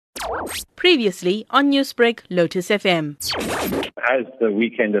Previously on Newsbreak, Lotus FM. As the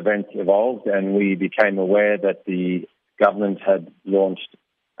weekend events evolved and we became aware that the government had launched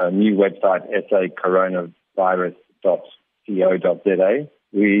a new website, sacoronavirus.co.za,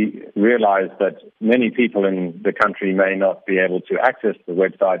 we realized that many people in the country may not be able to access the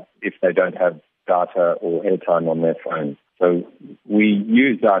website if they don't have data or airtime on their phone. So we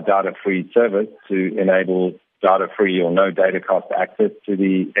used our data-free service to enable data-free or no data cost access to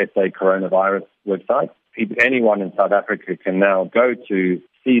the SA Coronavirus website. Anyone in South Africa can now go to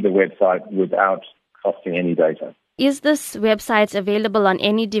see the website without costing any data. Is this website available on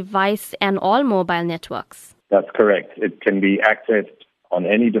any device and all mobile networks? That's correct. It can be accessed on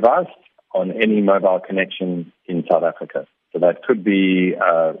any device, on any mobile connection in South Africa. So that could be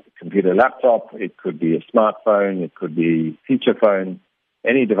a computer laptop, it could be a smartphone, it could be feature phone.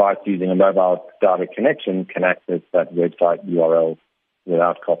 Any device using a mobile data connection can access that website URL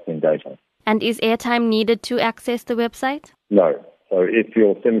without costing data. And is airtime needed to access the website? No. So if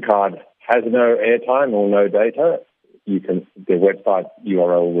your SIM card has no airtime or no data, the website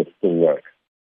URL will still work.